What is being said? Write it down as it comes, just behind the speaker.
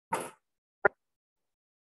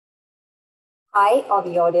Hi, all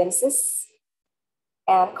the audiences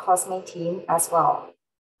and Cosme team as well.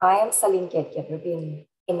 I am Salinket Yabrubin,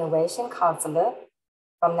 Innovation Counselor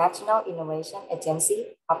from National Innovation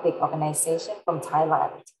Agency, Public Organization from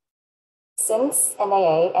Thailand. Since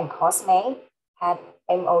NIA and Cosme had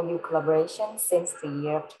MOU collaboration since the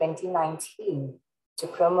year 2019 to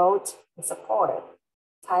promote and support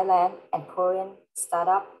Thailand and Korean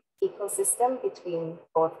startup ecosystem between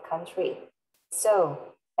both countries. So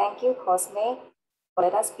thank you, Cosme, for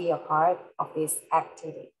let us be a part of this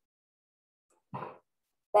activity.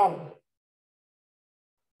 Then,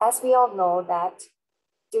 as we all know that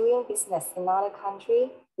doing business in another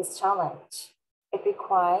country is challenge. It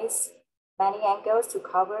requires many angles to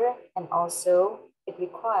cover, and also it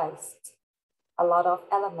requires a lot of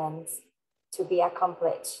elements to be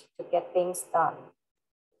accomplished to get things done.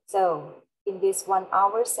 So in this 1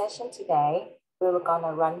 hour session today, we're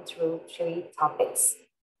gonna run through 3 topics.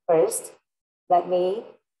 First, let me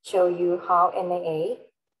show you how NIA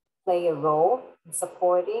play a role in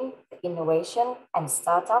supporting the innovation and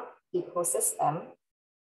startup ecosystem.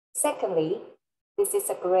 Secondly, this is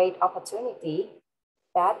a great opportunity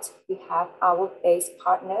that we have our base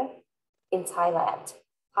partner in Thailand,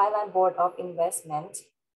 Thailand Board of Investment,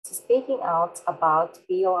 to speaking out about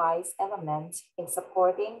BOI's element in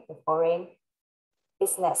supporting the foreign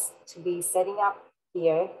business to be setting up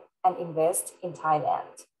here and invest in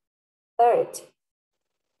Thailand. Third,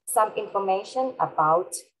 some information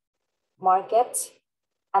about market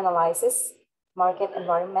analysis, market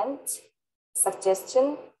environment,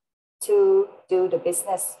 suggestion to do the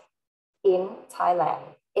business in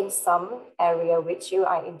Thailand in some area which you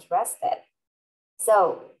are interested.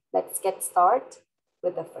 So let's get started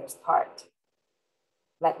with the first part.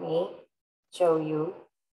 Let me show you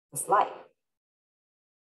the slide.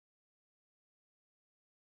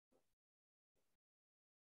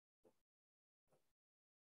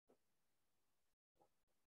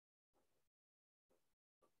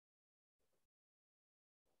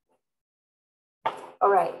 All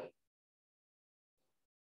right.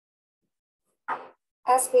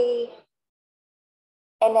 As we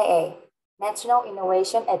NIA, National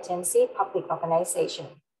Innovation Agency Public Organization,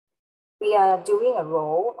 we are doing a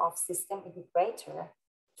role of system integrator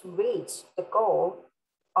to reach the goal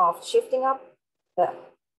of shifting up the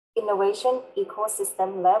innovation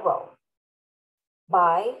ecosystem level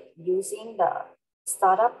by using the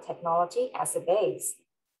startup technology as a base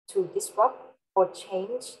to disrupt or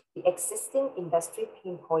change the existing industry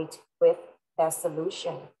pain point with their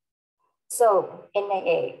solution. So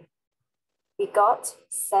NIA, we got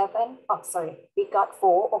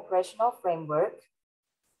 4 operational framework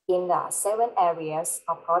in the 7 areas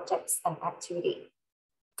of projects and activity.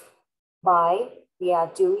 We are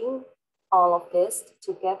doing all of this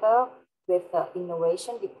together with the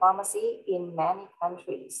innovation diplomacy in many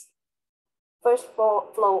countries. First,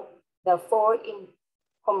 the 4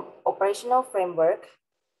 operational framework.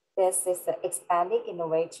 This is the expanding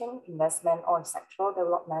innovation investment on sectoral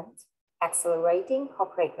development, accelerating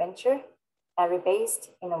corporate venture,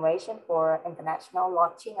 area-based innovation for international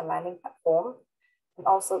launching and landing platform, and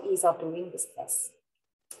also ease of doing business.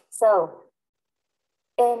 So,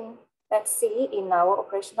 let's see in our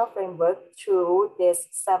operational framework through this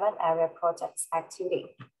 7 area projects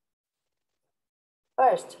activity.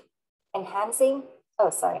 First,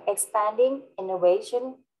 expanding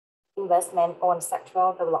innovation investment on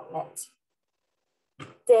sectoral development.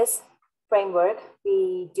 This framework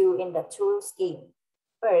we do in the 2 scheme.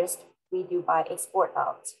 First, we do by export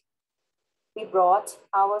out. We brought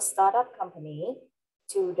our startup company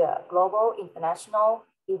to the global international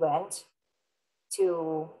event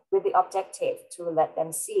with the objective to let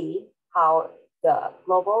them see how the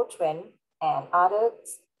global trend and other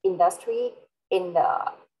industry in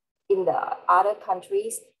the other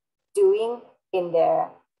countries doing in their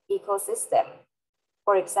ecosystem.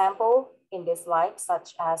 For example, in this slide,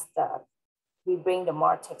 such as we bring the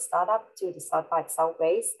MarTech startup to the South by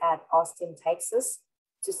Southwest at Austin, Texas,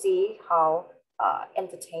 to see how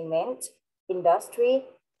entertainment industry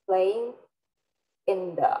playing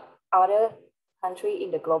in the other country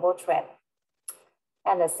in the global trend.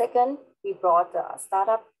 And the second, we brought the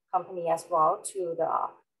startup company as well to the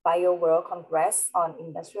Bio World Congress on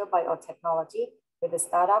Industrial Biotechnology with the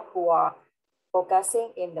startup who are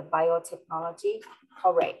focusing in the biotechnology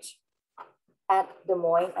coverage at Des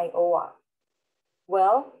Moines, Iowa.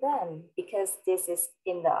 Well, then, because this is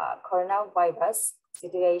in the coronavirus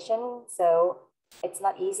situation, so it's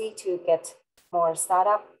not easy to get more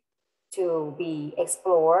startup to be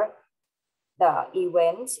explore the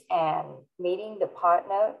events and meeting the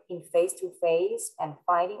partner in face-to-face and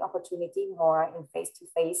finding opportunity more in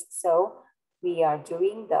face-to-face. So we are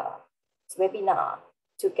doing the webinar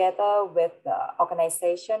together with the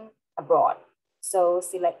organization abroad. So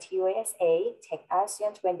Select USA Tech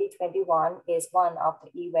ASEAN 2021 is one of the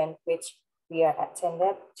events which we are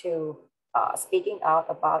attended to speaking out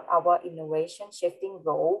about our innovation shifting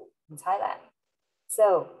role in Thailand.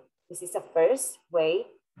 So this is the first way.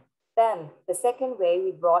 Then the second way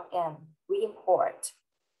we brought in, we import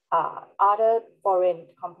other foreign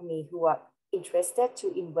companies who are interested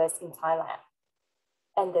to invest in Thailand.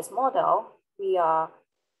 And this model, we are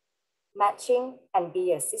matching and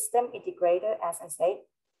be a system integrator, as I said,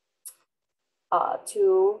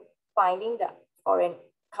 to finding the foreign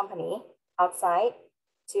company outside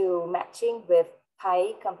to matching with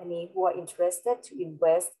Thai company who are interested to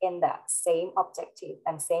invest in that same objective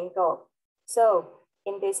and same goal. So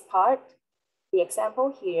in this part, the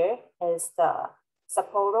example here is the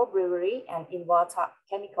Sapporo Brewery and Invertech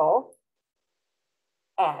Chemical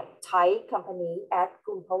and Thai company at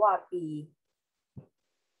Kumpawati.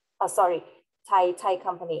 Thai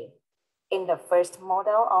company in the first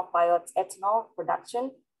model of bioethanol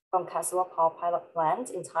production from Kasawapal pilot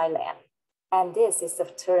plant in Thailand. And this is the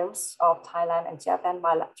terms of Thailand and Japan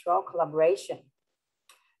bilateral collaboration.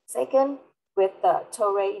 Second, with the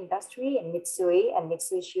Toray industry and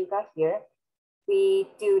Mitsui Sugar here, we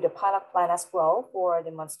do the pilot plant as well for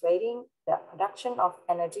demonstrating the production of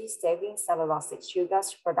energy saving cellulosic sugar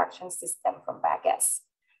production system from bagasse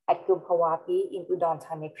at Kumpawati in Udon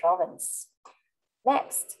Thani province.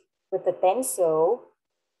 Next, with the Denso,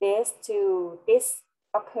 this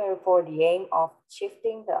occur for the aim of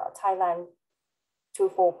shifting the Thailand to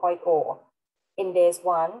 4.0. In this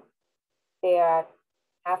one, they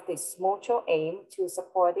have this mutual aim to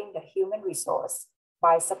supporting the human resource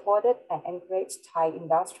by supported and encourage Thai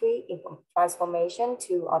industry in transformation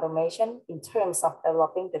to automation in terms of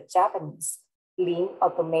developing the Japanese lean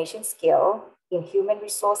automation skill in human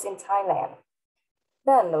resource in Thailand.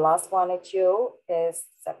 Then the last one I show is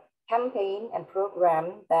the campaign and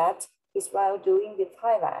program that Israel doing with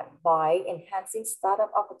Thailand by enhancing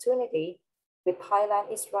startup opportunity with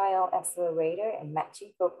Thailand Israel Accelerator and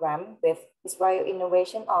Matching Program with Israel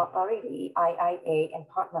Innovation Authority, IIA, and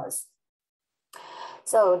partners.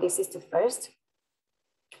 So this is the first.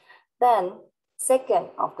 Then second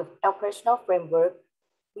of the operational framework,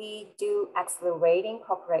 we do accelerating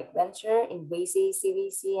corporate venture in VC,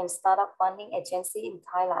 CVC, and startup funding agency in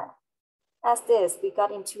Thailand. As this, we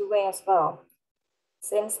got in two ways as well.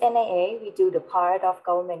 Since NIA, we do the part of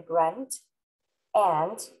government grant,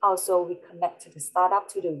 and also we connect to the startup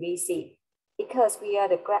to the VC because we are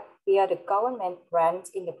the government grant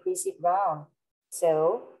in the pre-seed round.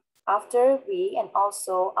 So after we and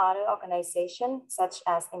also other organizations such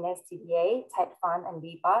as NSTDA, Thai Fund, and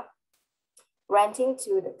VIPA, granting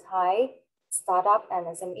to the Thai startup and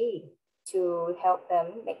SME to help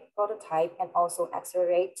them make prototype and also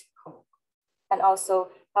accelerate and also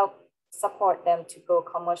help support them to go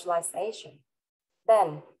commercialization.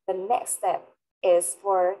 Then the next step is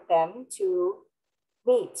for them to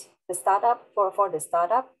meet the startup, for the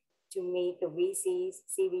startup to meet the VCs,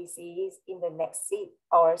 CVCs in the next seed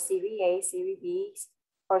or Series A, Series B,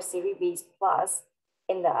 or Series B plus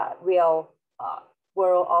in the real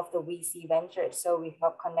world of the VC venture. So we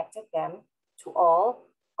have connected them to all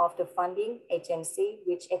of the funding agency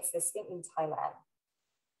which existing in Thailand.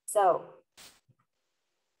 So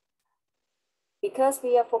because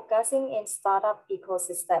we are focusing in startup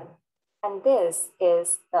ecosystem, and this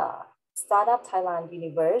is the Startup Thailand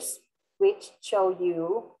universe, which show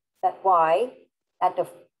you that why at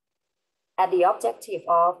the objective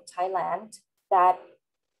of Thailand that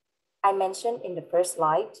I mentioned in the first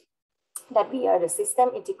slide, that we are the system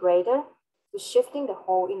integrator to shifting the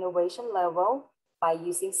whole innovation level by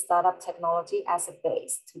using startup technology as a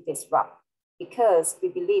base to disrupt. Because we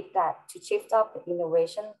believe that to shift up the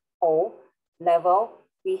innovation whole level,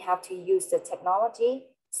 we have to use the technology.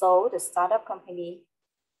 So the startup company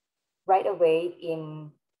right away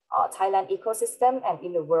in Thailand ecosystem and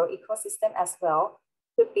in the world ecosystem as well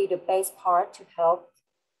could be the base part to help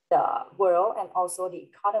the world and also the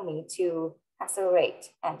economy to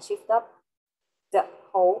accelerate and shift up the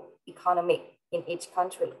whole economy in each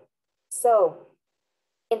country. So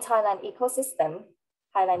in Thailand ecosystem,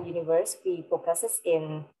 Thailand University focuses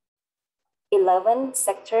in 11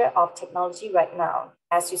 sector of technology right now,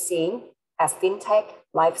 as you see, as fintech,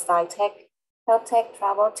 lifestyle tech, health tech,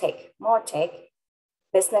 travel tech, more tech,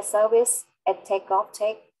 business service, edtech, golf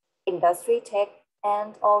tech, industry tech,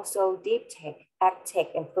 and also deep tech, ag tech,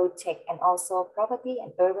 and food tech, and also property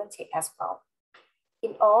and urban tech as well.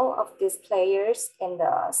 In all of these players in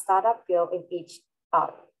the startup field in each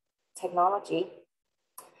technology,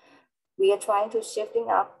 we are trying to shifting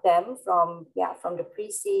up them from the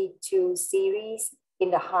pre-seed to series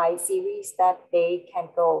in the high series that they can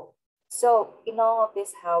go. So in all of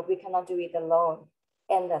this help, we cannot do it alone.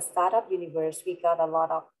 In the startup universe, we got a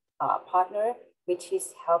lot of partner, which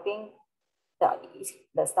is helping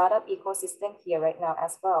the startup ecosystem here right now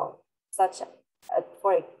as well. Such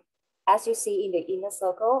as you see in the inner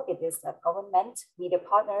circle, it is the government, media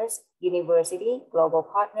partners, university, global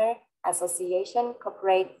partner, association,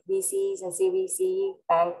 corporate, VCs and CVC,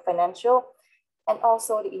 bank, financial, and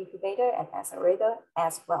also the incubator and accelerator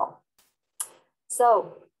as well.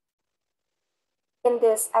 So in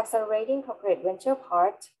this accelerating corporate venture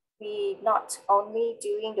part, we not only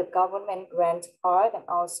doing the government grant part and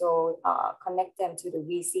also connect them to the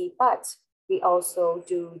VC, but we also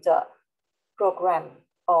do the program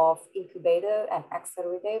of incubator and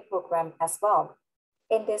accelerator program as well.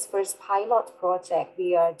 In this first pilot project,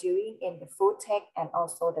 we are doing in the food tech and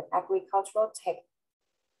also the agricultural tech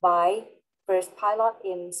by first pilot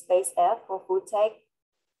in Space F for food tech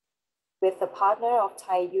with the partner of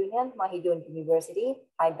Thai Union, Mahidol University,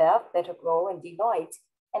 IBEF, Better Grow, and Deloitte,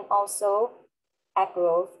 and also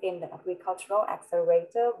AgGrowth in the agricultural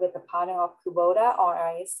accelerator with the partner of Kubota,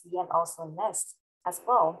 RISC, and also Nest as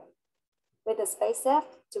well. With the SpaceF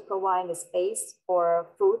to provide the space for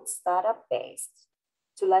food startup based,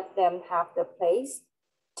 to let them have the place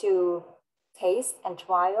to taste and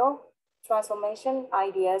trial transformation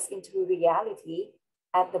ideas into reality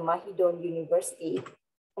at the Mahidol University,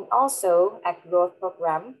 and also AgGrowth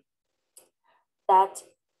program that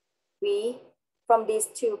from these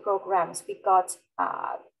two programs, we got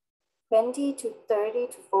 20 to 30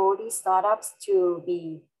 to 40 startups to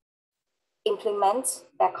be implement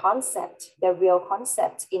that concept, the real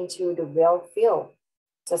concept into the real field,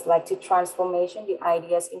 just like to transformation the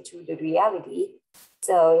ideas into the reality.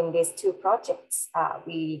 So in these two projects,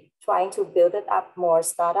 we trying to build it up more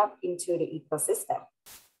startup into the ecosystem.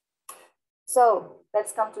 So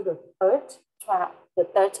let's come to the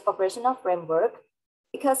third operational framework,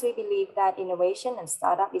 because we believe that innovation and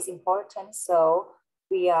startup is important. So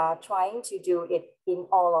we are trying to do it in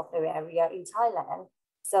all of the area in Thailand.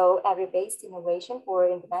 So area-based innovation for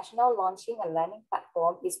international launching and landing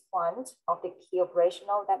platform is one of the key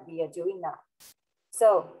operational that we are doing now.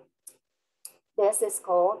 So this is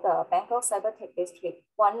called the Bangkok Cyber Tech District,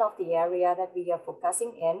 one of the area that we are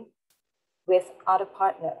focusing in with other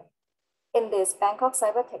partner. In this Bangkok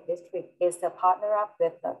Cyber Tech District is the partner up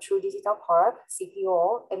with the True Digital Park,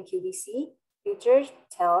 CPO, MQDC, Futures,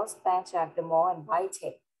 Tels, Bangkok, the Mall, and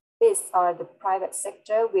Bytech. These are the private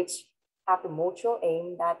sector which have the mutual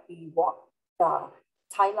aim that we want the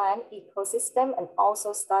Thailand ecosystem and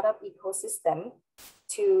also startup ecosystem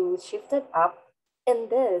to shift it up. In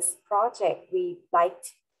this project, we like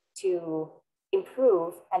to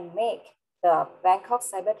improve and make the Bangkok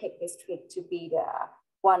Cyber Tech District to be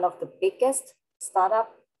one of the biggest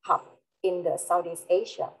startup hub in the Southeast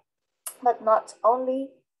Asia. But not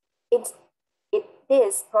only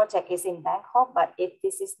this project is in Bangkok, but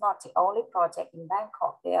this is not the only project in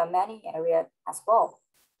Bangkok. There are many areas as well.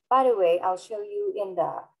 By the way, I'll show you in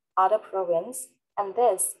the other province, and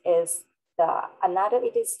this is another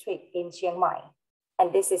district in Chiang Mai,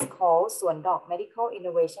 and this is called Suan Dok Medical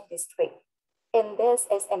Innovation District. In this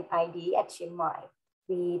SMID at Chiang Mai,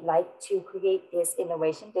 we like to create this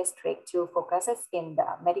innovation district to focus us in the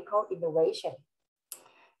medical innovation.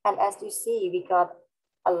 And as you see, we got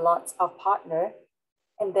a lot of partner.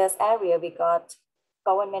 In this area, we got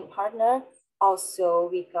government partner. Also,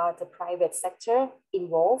 we got the private sector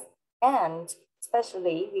involved, and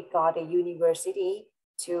especially we got a university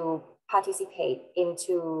to participate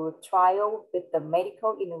into trial with the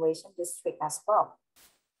medical innovation district as well.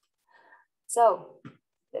 So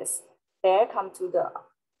there come to the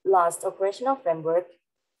last operational framework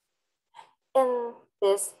in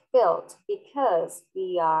this field, because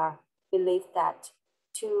we believe that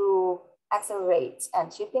to accelerate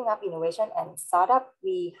and shifting up innovation and startup,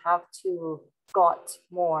 we have to got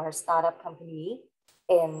more startup company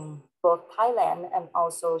in both Thailand and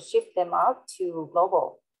also shift them out to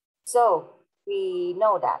global. So we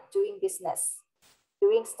know that doing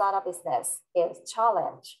startup business is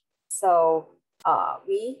challenge. So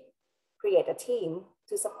we create a team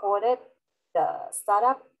to support it, the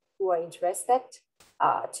startup who are interested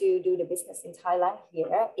to do the business in Thailand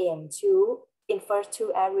here in first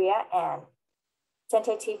two area, and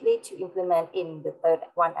tentatively to implement in the third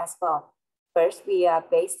one as well. First, we are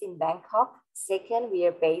based in Bangkok. Second, we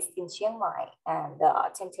are based in Chiang Mai, and the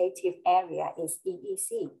tentative area is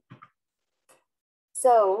EEC.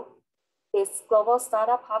 So this global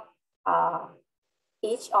startup hub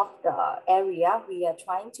each of the area we are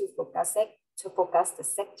trying to focus the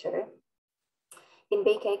sector. In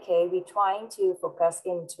BKK, we're trying to focus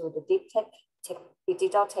into the deep tech,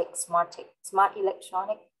 digital tech, smart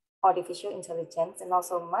electronic, artificial intelligence, and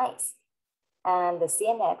also mice. And the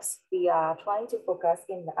CNX, we are trying to focus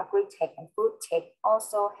in the agri-tech and food tech,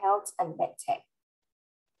 also health and med tech.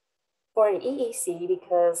 For the EEC,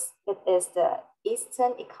 because it is the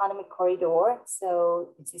Eastern Economic Corridor, so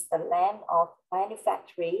it is the land of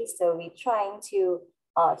manufacturing. So we're trying to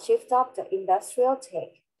shift up the industrial tech,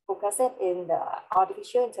 focus it in the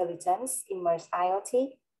artificial intelligence, immersed IoT,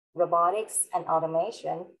 robotics, and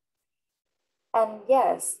automation. And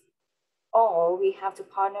yes, all we have to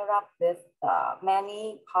partner up with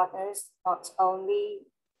many partners, not only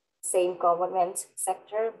same government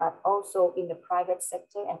sector, but also in the private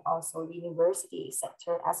sector and also the university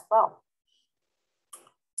sector as well.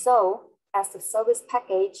 So as the service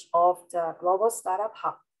package of the Global Startup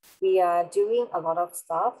Hub, we are doing a lot of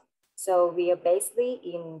stuff. So we are basically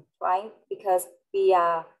in trying, because we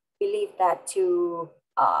believe that to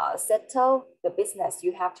settle the business,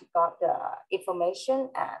 you have to got the information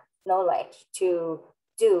and knowledge to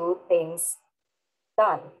do things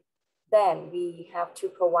done. Then we have to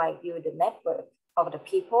provide you the network of the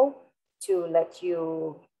people to let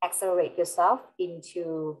you accelerate yourself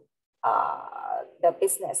into the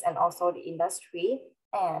business and also the industry.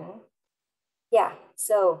 And yeah,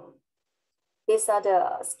 so these are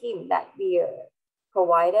the schemes that we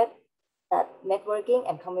provided, that networking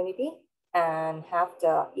and community, and have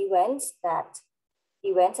the events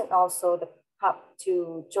and also the hub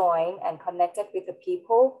to join and connected with the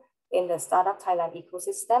people in the Startup Thailand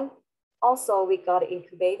ecosystem. Also, we got an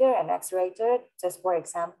incubator and accelerator, just for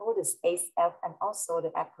example, the Space F and also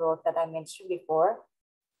the Acro that I mentioned before.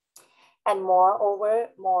 And moreover,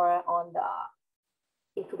 more on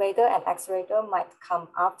the incubator and accelerator might come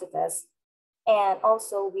after this. And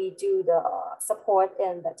also we do the support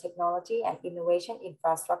in the technology and innovation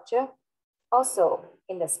infrastructure, also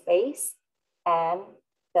in the space and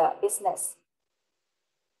the business.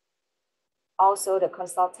 Also the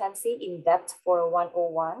consultancy in depth for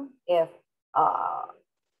 101, if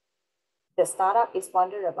the startup is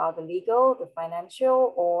wondering about the legal, the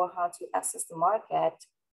financial, or how to access the market,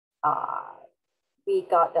 we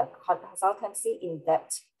got the consultancy in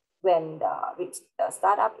depth when the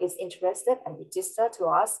startup is interested and register to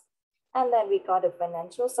us. And then we got the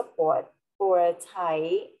financial support for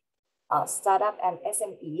Thai startup and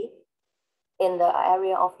SME in the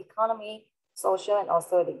area of economy, social, and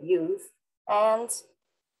also the youth. And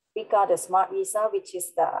we got the Smart Visa, which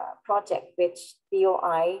is the project which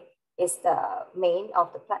BOI is the main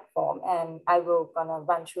of the platform. And I will gonna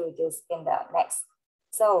run through this in the next.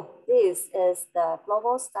 So this is the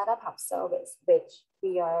Global Startup Hub service, which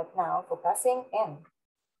we are now focusing in.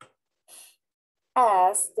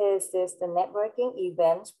 As this is the networking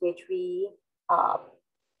event, which we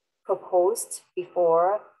proposed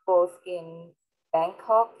before, both in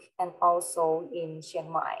Bangkok and also in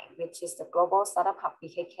Chiang Mai, which is the Global Startup Hub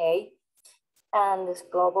BKK and the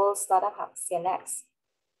Global Startup Hub CNX.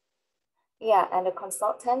 Yeah, and the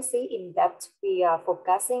consultancy in depth, we are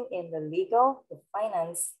focusing in the legal, the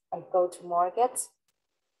finance, and go-to-market.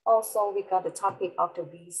 Also, we got the topic of the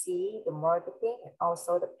VC, the marketing, and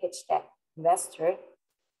also the pitch deck investor.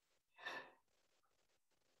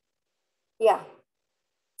 Yeah,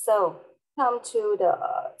 so come to the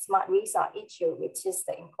Smart Visa issue, which is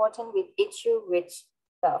the important issue which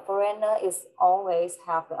the foreigner is always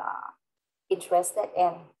have interested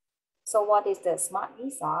in. So what is the Smart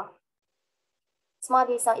Visa? Smart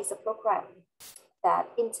Visa is a program that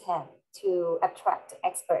intends to attract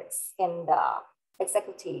experts in the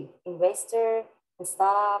executive, investor, and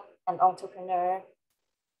startup, and entrepreneur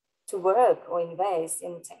to work or invest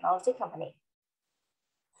in technology company.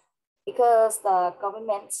 Because the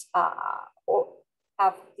government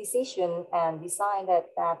have decision and decided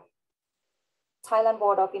that Thailand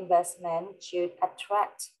Board of Investment should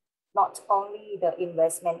attract not only the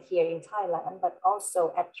investment here in Thailand, but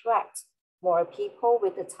also attract more people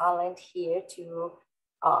with the talent here to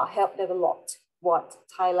help develop what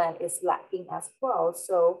Thailand is lacking as well.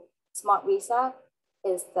 So Smart Visa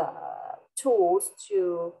is the tools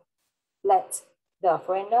to let the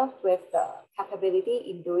foreigner with the capability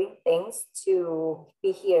in doing things to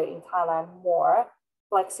be here in Thailand more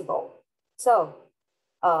flexible. So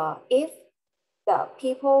if the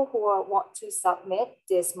people who want to submit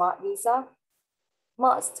the Smart Visa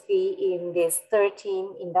must be in this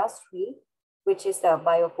 13 industry, which is the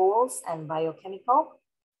biofuels and biochemical,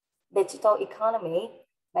 digital economy,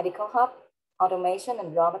 medical hub, automation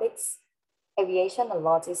and robotics, aviation and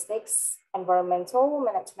logistics, environmental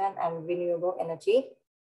management and renewable energy,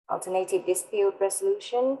 alternative dispute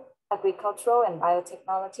resolution, agricultural and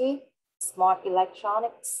biotechnology, smart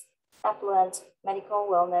electronics, affluent medical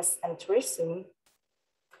wellness and tourism,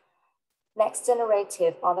 next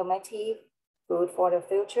generative automotive, food for the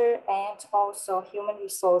future, and also human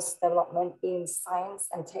resource development in science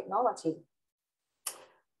and technology.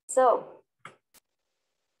 So,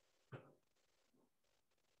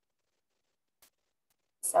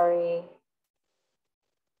 sorry.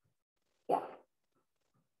 Yeah.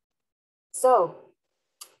 So,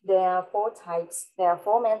 there are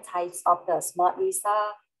four main types of the smart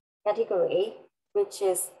visa category, which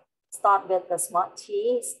is start with the smart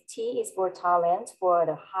T. T is for talent, for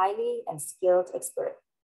the highly and skilled expert.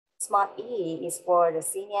 Smart E is for the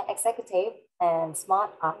senior executive, and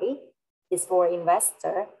smart I is for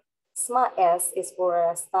investor. Smart S is for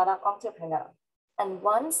a startup entrepreneur. And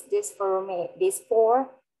once these four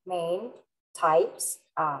main types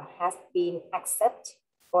has been accepted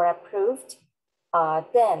or approved,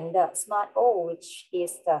 then the smart O, which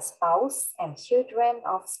is the spouse and children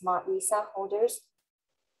of smart visa holders,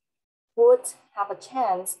 would have a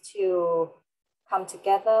chance to come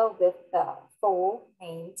together with the four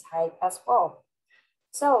main type as well.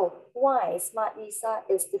 So why smart visa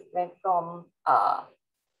is different from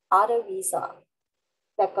other visa?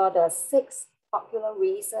 That got the 6 popular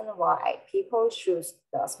reason why people choose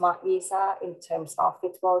the smart visa in terms of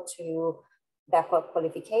fitable to their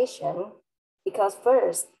qualification. Because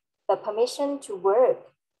first, the permission to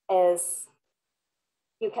work is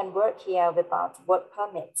you can work here without work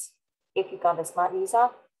permit. If you got a smart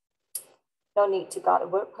visa, no need to got a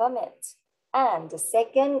work permit. And the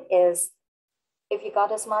second is, if you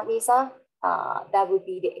got a smart visa, that would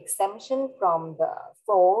be the exemption from the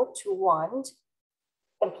 4:1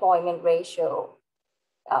 employment ratio.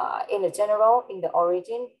 In the general, in the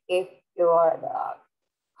origin, if you are the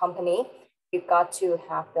company, you got to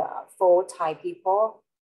have the 4 Thai people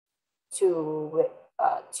to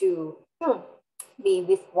be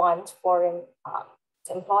with one foreign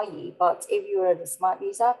employee. But if you are the smart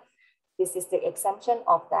visa, this is the exemption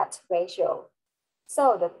of that ratio.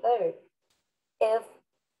 So the third, if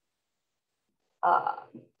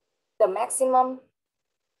the maximum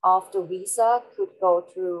of the visa could go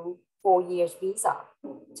through 4 years visa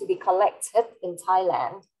to be collected in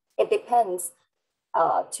Thailand. It depends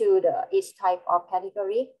to the each type of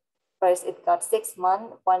category. First, it got 6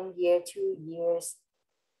 months, 1 year, 2 years,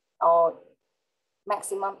 or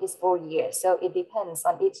maximum is 4 years. So it depends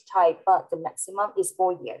on each type, but the maximum is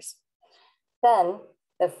 4 years. Then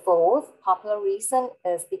the fourth popular reason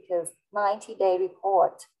is because 90-day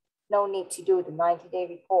report. No need to do the 90-day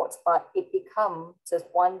reports, but it becomes just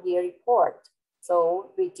 1 year report.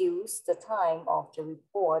 So reduce the time of the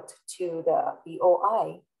report to the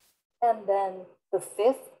BOI. And then the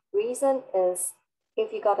fifth reason is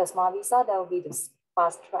if you got a smart visa, that will be the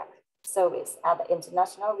fast track service at the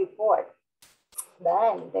international report.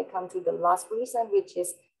 Then they come to the last reason, which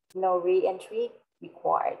is no re-entry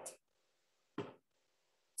required.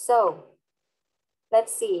 So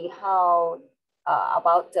let's see how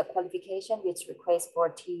about the qualification which requests for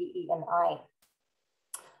T, E, and I.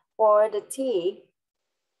 For the T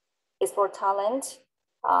is for talent.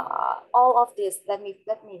 All of this, let me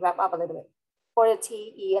wrap up a little bit. For the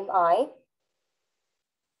T, E, and I,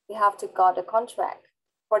 you have to got a contract.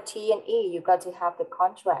 For T and E, you got to have the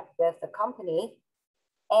contract with the company,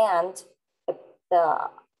 and the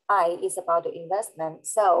I is about the investment.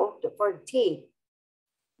 So for the T,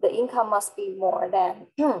 the income must be more than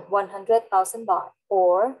 100,000 baht,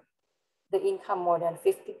 or the income more than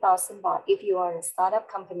 50,000 baht if you are a startup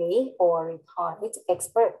company or retired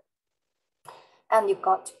expert. And you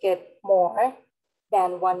got to get more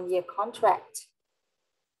than 1 year contract,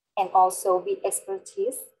 and also be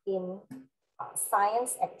expertise in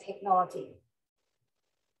science and technology.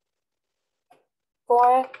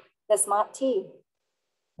 For the smart T,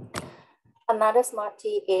 another smart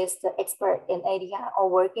T is the expert in area or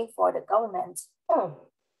working for the government.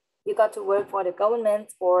 You got to work for the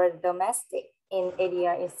government or domestic in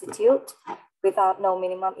ADR Institute without no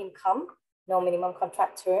minimum income, no minimum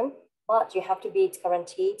contract term, but you have to be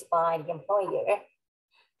guaranteed by the employer.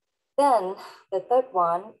 Then the third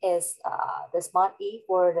one is the smart E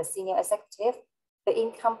for the senior executive. The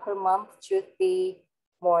income per month should be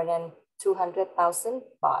more than 200,000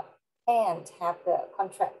 baht and have the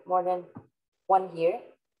contract more than 1 year.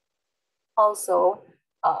 Also,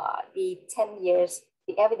 the 10 years,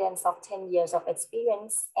 the evidence of 10 years of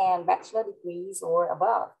experience and bachelor degrees or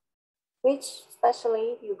above, which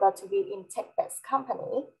especially you got to be in tech-based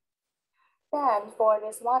company. Then for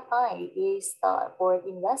the Smart I is for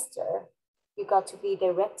investor, you got to be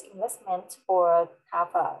direct investment or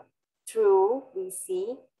have a true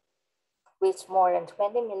VC, which more than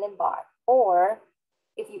 20 million baht. Or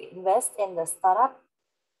if you invest in the startup,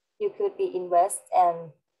 you could be invest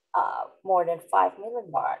in more than 5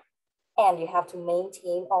 million baht. And you have to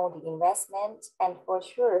maintain all the investment. And for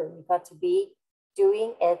sure, you got to be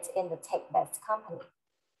doing it in the tech-based company.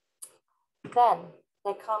 Then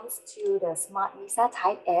that comes to the Smart Visa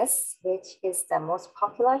Type S, which is the most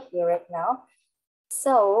popular here right now.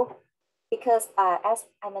 So because as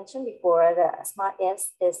I mentioned before, the Smart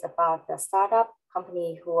S is about the startup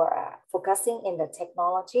company who are focusing in the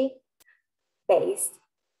technology based,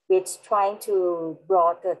 which trying to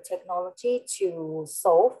brought the technology to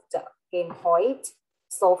solve the pain point,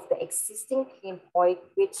 solve the existing pain point,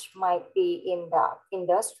 which might be in the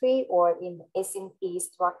industry or in the SME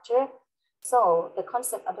structure. So the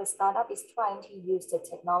concept of the startup is trying to use the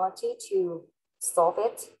technology to solve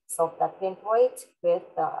that pain point with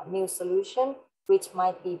a new solution, which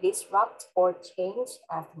might be disrupt or change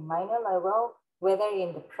at a minor level, whether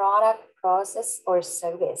in the product, process, or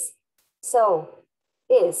service. So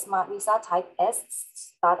this Smart Visa Type S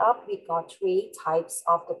startup, we got 3 types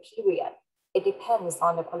of the period. It depends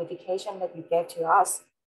on the qualification that you get to us.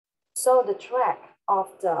 So the track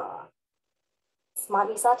of the Smart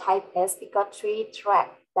Visa Type S, we got 3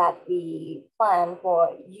 tracks that we plan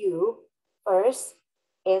for you. First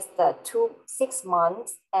is the 6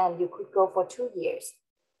 months, and you could go for 2 years.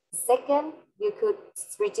 Second, you could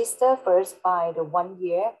register first by the 1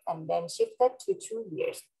 year and then shift it to 2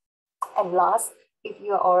 years. And last, if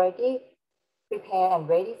you are already prepared and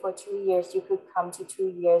ready for 2 years, you could come to 2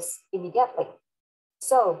 years immediately.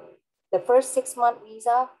 So the first 6-month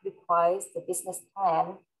visa requires the business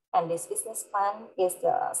plan. And this business plan is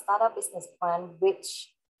the startup business plan,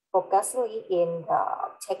 which focuses in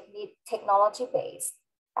the technology base.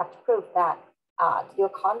 Have to prove that your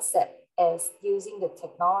concept is using the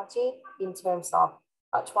technology in terms of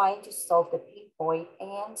trying to solve the pain point,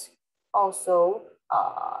 and also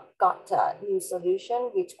got a new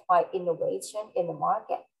solution which quite innovation in the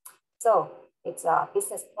market. So it's a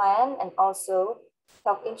business plan and also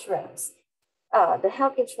health insurance. The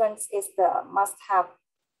health insurance is the must-have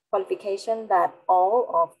qualification that all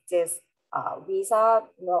of this visa,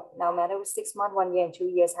 no matter 6 months, 1 year, and 2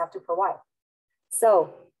 years, have to provide.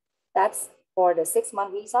 So that's for the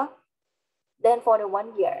 6-month visa. Then for the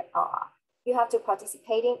 1 year, you have to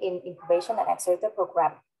participating in incubation and accelerator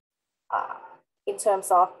program in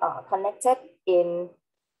terms of connected in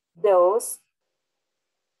those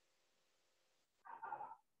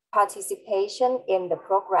participation in the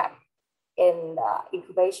program in the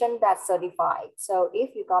incubation that's certified. So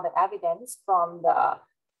if you got the evidence from the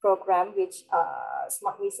program which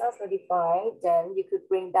Smart Visa certified, then you could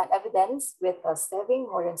bring that evidence with a saving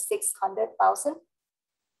more than 600,000,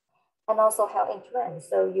 and also health insurance.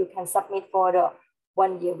 So you can submit for the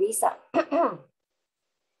 1-year visa.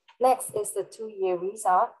 Next is the 2-year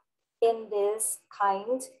visa. In this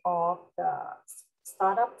kind of the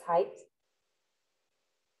startup type,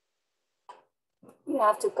 you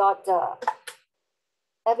have to got the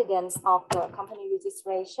evidence of the company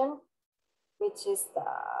registration, which is the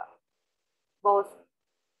both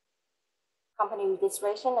company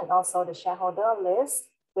registration and also the shareholder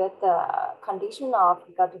list, with the condition of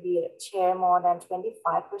you got to be a chair more than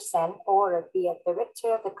 25% or be a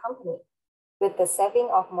director of the company with the saving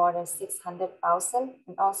of more than 600,000,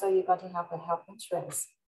 and also you got to have the health insurance.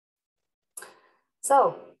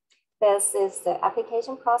 So this is the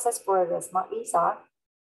application process for the Smart Visa.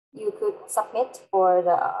 You could submit for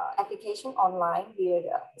the application online via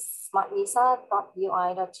the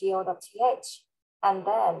smartvisa.boi.go.th, and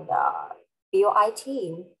then the BOI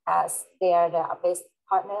team, as they are the best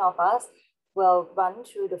partner of us, will run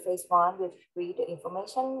through the phase 1 with read the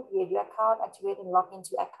information, via your account, activate and log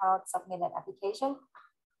into account, submit an application.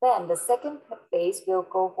 Then the second phase will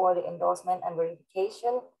go for the endorsement and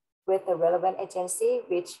verification with the relevant agency,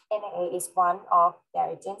 which NIA is one of their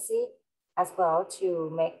agency as well, to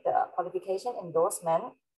make the qualification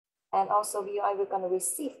endorsement. And also BOI, we're going to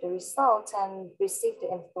receive the result and receive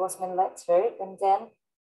the endorsement letter. And then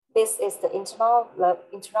this is the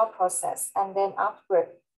internal process. And then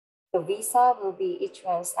afterward, the visa will be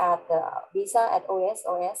issued at the visa at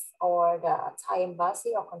OSOS or the Thai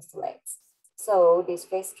embassy or consulates. So this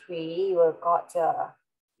phase 3, you will got the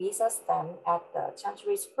visa stamp at the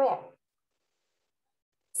Chancery Square.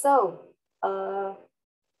 So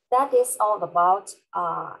that is all about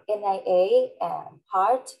NIA and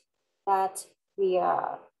part that we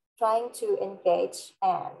are trying to engage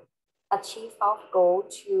and achieve our goal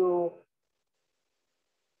to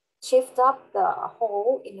shift up the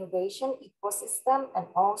whole innovation ecosystem and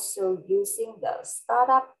also using the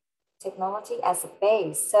startup technology as a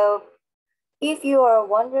base. So if you are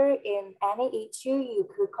wondering in any issue, you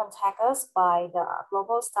could contact us by the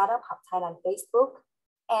Global Startup Hub Thailand Facebook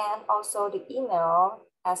and also the email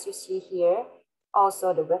as you see here,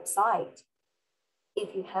 also the website.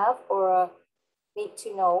 If you have or need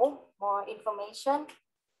to know more information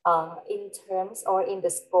in terms or in the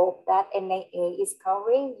scope that NIA is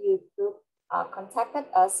covering, you could contact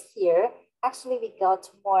us here. Actually, we got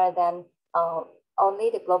more than only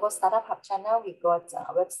the Global Startup Hub channel. We got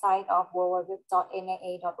a website of www.nia.org.th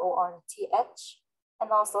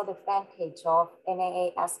and also the fan page of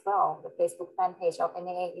NIA as well. The Facebook fan page of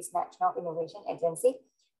NIA is National Innovation Agency.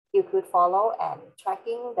 You could follow and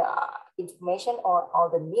tracking the information or all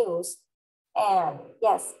the news. And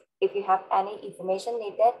yes, if you have any information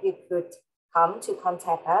needed, you could come to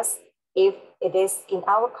contact us. If it is in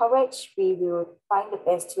our coverage, we will find the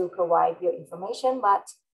best to provide your information.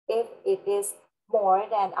 But if it is more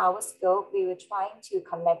than our scope, we will try to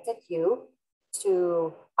connect you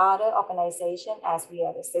to other organizations as we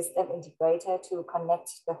are the system integrator to connect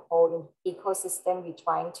the whole ecosystem we're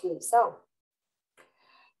trying to solve.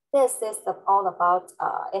 This is all about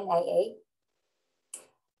NIA.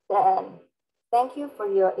 Then thank you for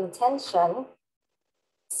your attention.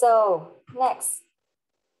 So next,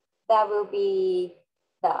 that will be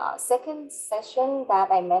the second session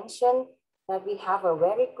that I mentioned that we have a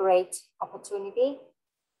very great opportunity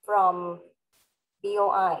from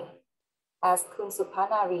BOI as Kun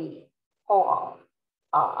Supanari Hall,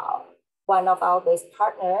 one of our best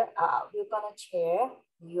partner. We're gonna share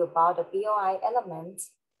you about the BOI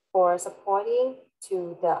elements for supporting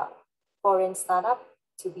to the foreign startup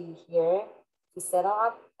to be here to set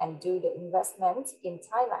up and do the investment in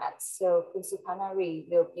Thailand. So Kun Supanari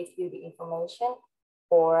will give you the information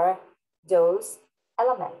for those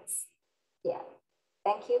elements. Yeah,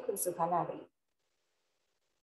 thank you, Kun Supanari.